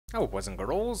Hello boys and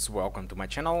girls, welcome to my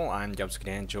channel. I'm Joe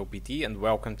PT and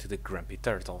welcome to the Grumpy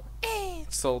Turtle.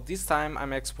 So this time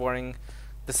I'm exploring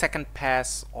the second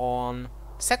pass on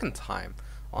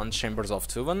Chambers of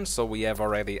Tulun. So we have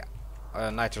already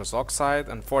nitrous oxide.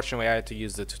 Unfortunately I had to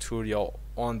use the tutorial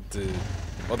on the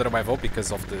other rival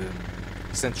because of the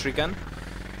sentry gun.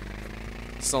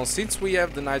 So since we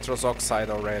have the nitrous oxide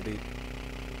already,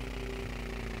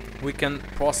 we can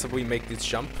possibly make this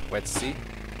jump. Let's see.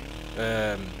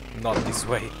 Not this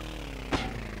way.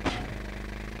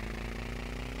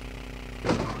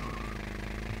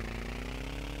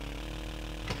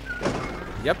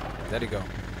 Yep, there you go.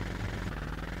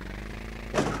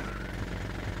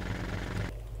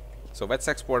 So let's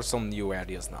explore some new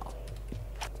areas now.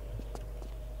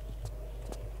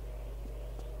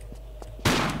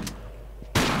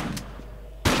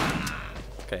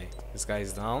 Okay, this guy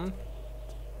is down.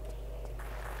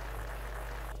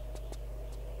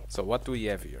 So what do we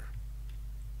have here?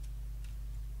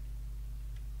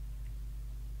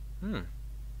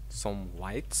 Some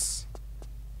lights.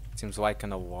 Seems like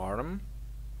an alarm.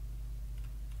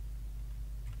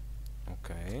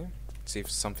 Okay, let's see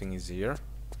if something is here.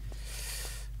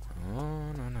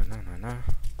 Oh, no.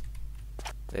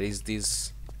 There is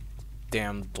these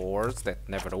damn doors that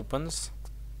never opens.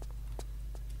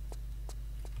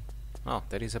 Oh,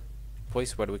 there is a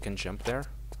place where we can jump there.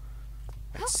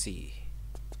 Let's see.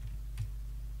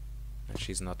 And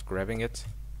she's not grabbing it.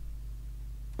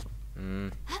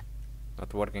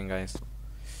 Not working, guys.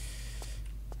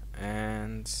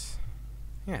 And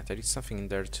yeah, there is something in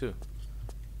there too.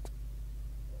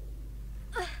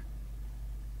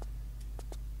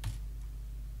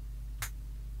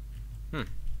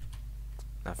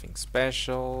 Nothing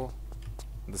special.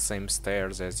 The same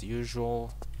stairs as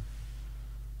usual.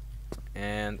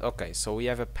 And okay, so we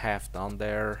have a path down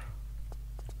there.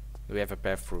 We have a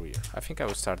path through here. I think I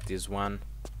will start this one.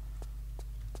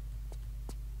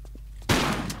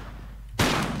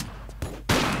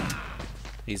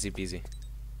 Easy peasy.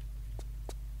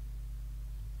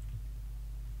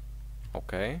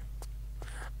 Okay.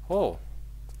 Oh,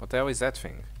 what the hell is that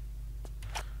thing?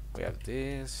 We have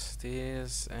this,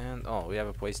 and oh, we have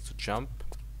a place to jump.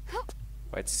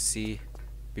 Let's see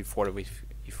before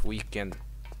if we can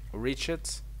reach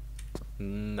it.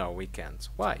 No, we can't.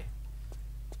 Why?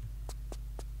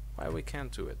 Why we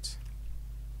can't do it?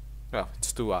 Well,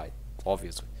 it's too high,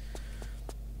 obviously.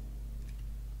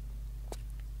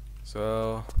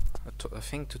 So I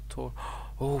think to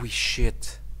holy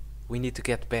shit, we need to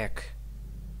get back.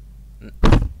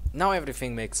 Now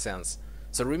everything makes sense.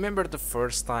 So remember the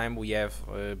first time we have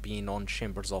been on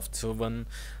Chambers of Tulun,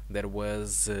 there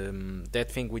was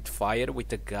that thing with fire with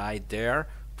the guy there.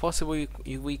 Possibly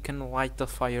we can light the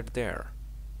fire there.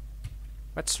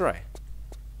 Let's try.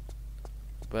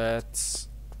 But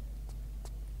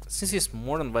since it's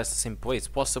more or less the same place,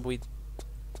 possibly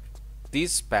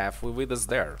this path will lead us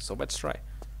there. So let's try.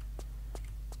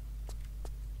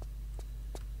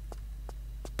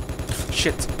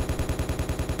 Shit.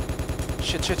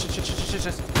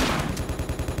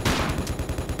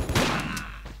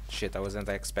 Shit, I wasn't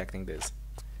expecting this.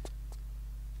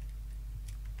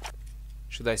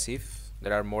 Should I see if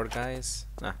there are more guys?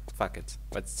 Nah, fuck it.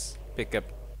 Let's pick up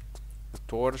the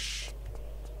torch.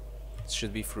 It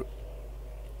should be through.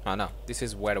 Oh no, this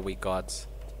is where we got.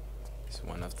 This is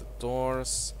one of the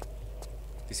doors.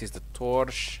 This is the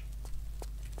torch.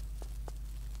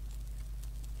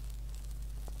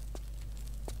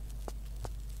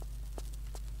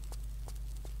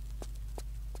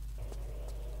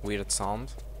 Weird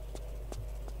sound.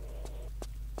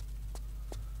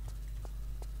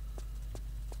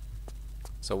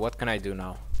 So what can I do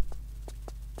now?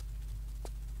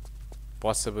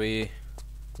 Possibly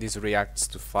this reacts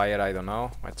to fire, I don't know.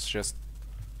 Let's just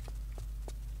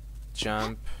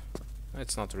jump.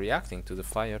 It's not reacting to the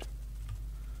fire.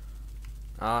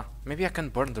 Maybe I can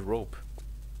burn the rope.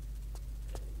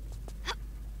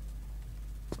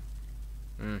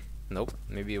 Nope.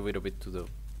 Maybe a little bit to the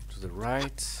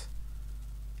right.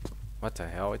 What the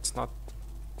hell? It's not.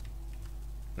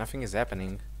 Nothing is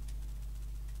happening.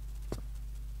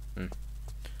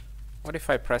 What if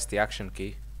I press the action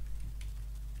key?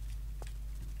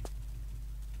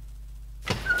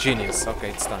 Genius.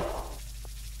 Okay, it's done. I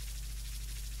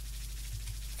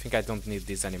think I don't need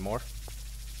this anymore.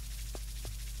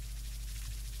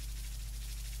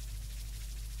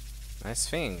 Nice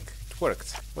thing. It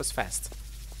worked. It was fast.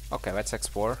 Okay, let's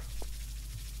explore.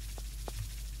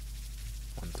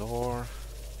 One door.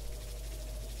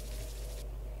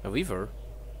 A lever?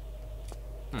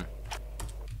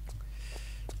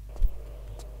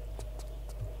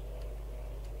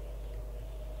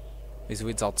 This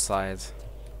weed's outside.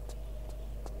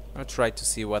 I'll try to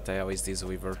see what the hell is this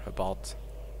weaver about.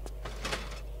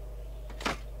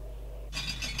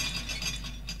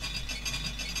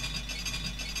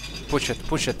 Push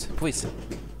it, please.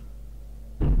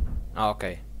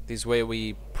 Okay, this way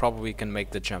we probably can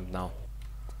make the jump now.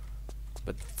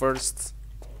 But first,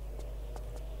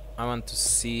 I want to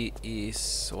see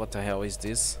is... what the hell is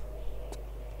this?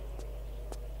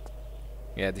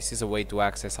 Yeah, this is a way to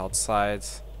access outside.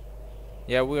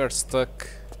 Yeah, we are stuck.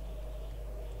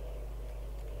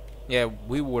 Yeah,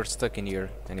 we were stuck in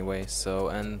here anyway, so...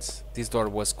 and this door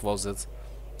was closed.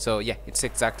 So yeah, it's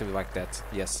exactly like that,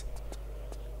 yes.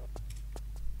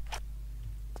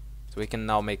 So we can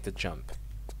now make the jump.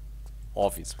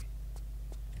 Obviously.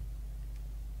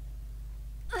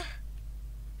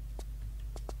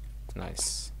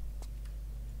 Nice.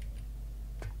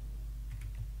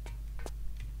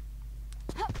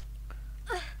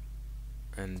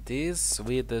 And this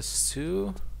leads us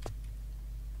to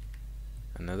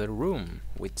another room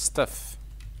with stuff.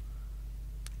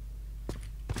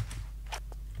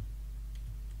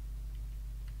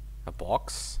 A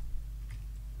box.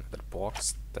 Another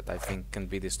box that I think can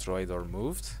be destroyed or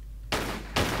moved.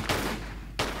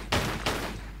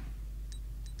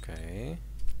 Okay.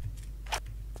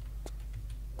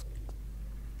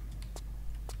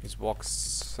 These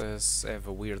boxes have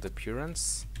a weird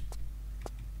appearance.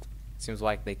 Seems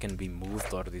like they can be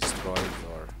moved or destroyed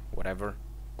or whatever.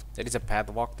 There is a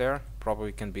padlock there,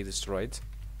 probably can be destroyed.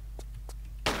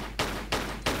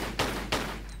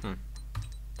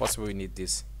 Possibly we need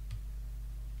this.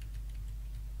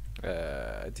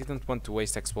 I didn't want to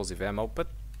waste explosive ammo,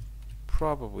 but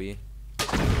probably.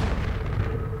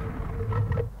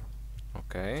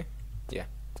 Okay, yeah.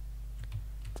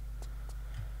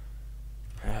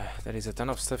 There is a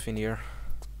ton of stuff in here.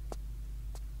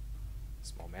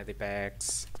 Small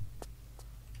medipacks.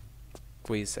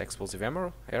 Please, explosive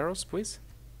ammo, arrows, please.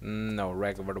 No,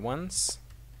 regular ones.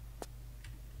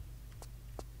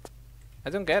 I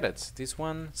don't get it. This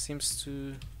one seems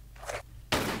to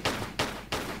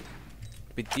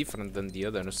be different than the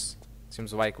others.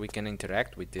 Seems like we can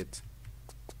interact with it.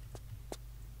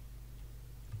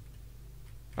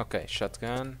 Okay,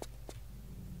 shotgun.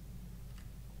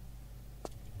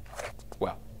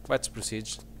 Well, let's proceed.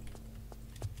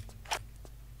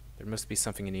 There must be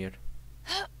something in here.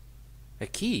 A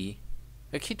key?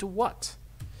 A key to what?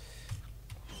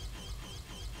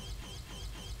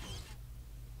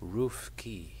 Roof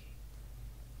key.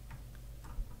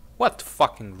 What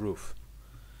fucking roof?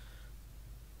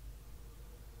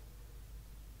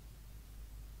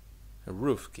 A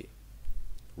roof key.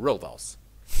 Roadhouse.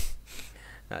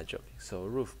 Not joking. So,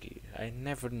 roof key. I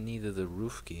never needed a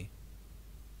roof key.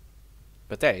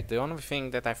 But hey, the only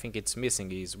thing that I think it's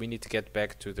missing is we need to get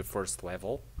back to the first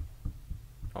level.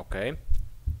 Okay.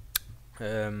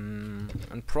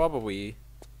 And probably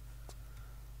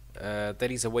there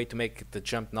is a way to make the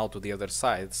jump now to the other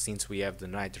side, since we have the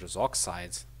nitrous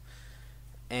oxide.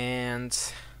 And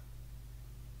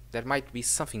there might be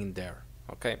something in there.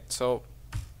 Okay, so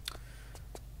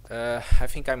I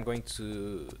think I'm going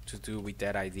to do with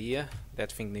that idea.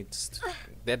 That thing needs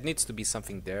to be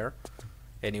something there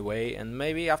anyway, and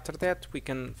maybe after that we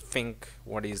can think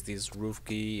what is this roof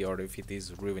key, or if it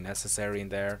is really necessary in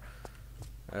there.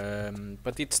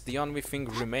 But it's the only thing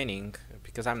remaining,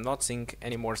 because I'm not seeing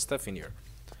any more stuff in here.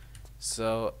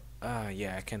 So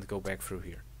yeah, I can't go back through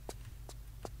here.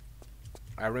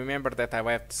 I remember that I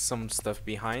left some stuff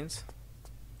behind.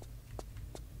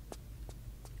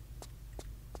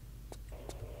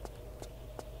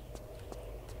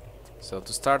 So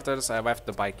to starters, I left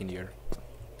the bike in here.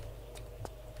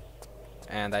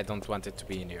 And I don't want it to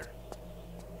be in here.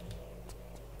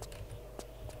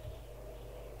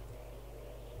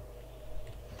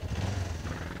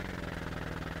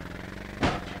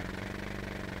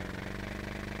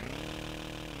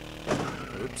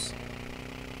 Oops.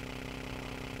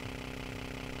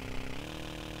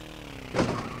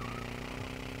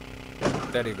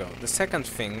 There you go. The second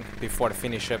thing, before I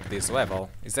finish up this level,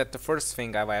 is that the first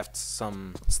thing I left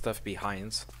some stuff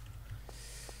behind.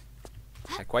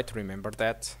 I quite remember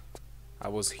that. I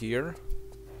was here.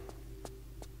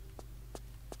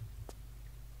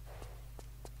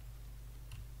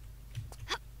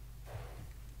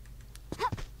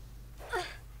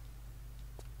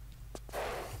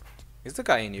 Is the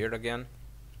guy in here again?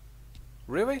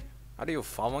 Really? Are you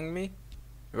following me?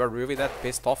 You are really that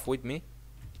pissed off with me?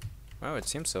 Well, it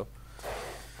seems so.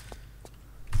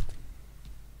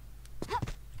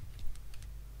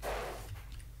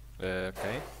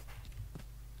 Okay.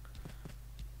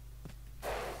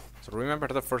 So remember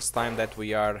the first time that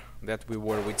we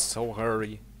were with so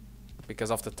hurry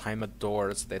because of the timed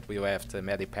doors that we left a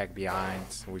medipack behind.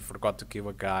 We forgot to kill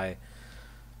a guy.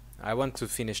 I want to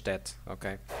finish that,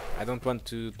 okay? I don't want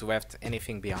to left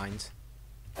anything behind.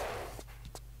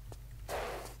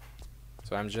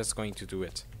 So I'm just going to do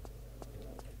it.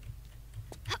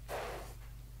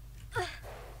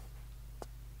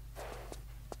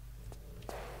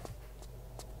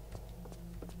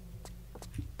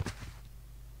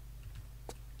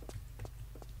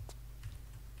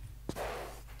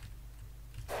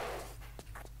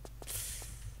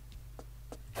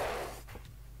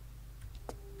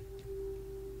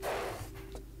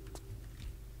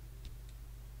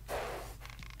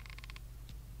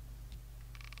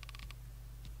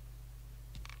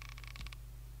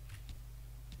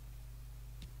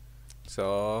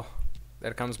 So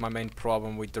there comes my main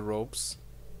problem with the ropes.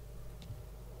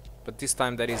 But this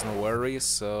time there is no worry,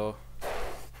 so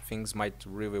things might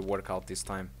really work out this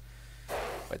time.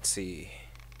 Let's see.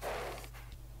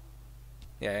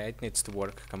 Yeah, it needs to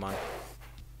work, come on.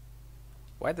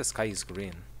 Why the sky is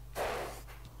green?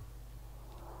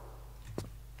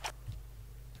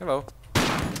 Hello.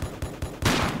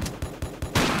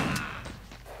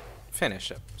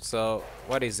 Finish up. So,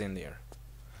 what is in there?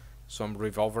 Some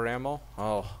revolver ammo.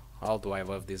 Oh, how do I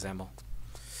love this ammo.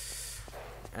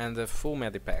 And a full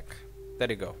medipack. There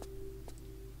you go.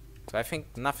 So I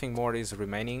think nothing more is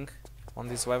remaining on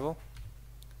this level.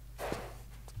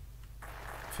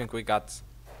 I think we got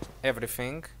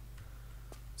everything.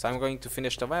 So I'm going to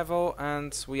finish the level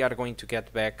and we are going to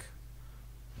get back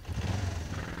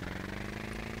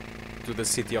to the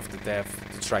City of the Death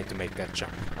to try to make that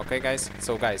jump. Okay guys?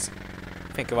 So guys,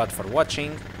 thank you a lot for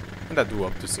watching and I do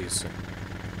hope to see you soon.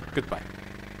 Goodbye.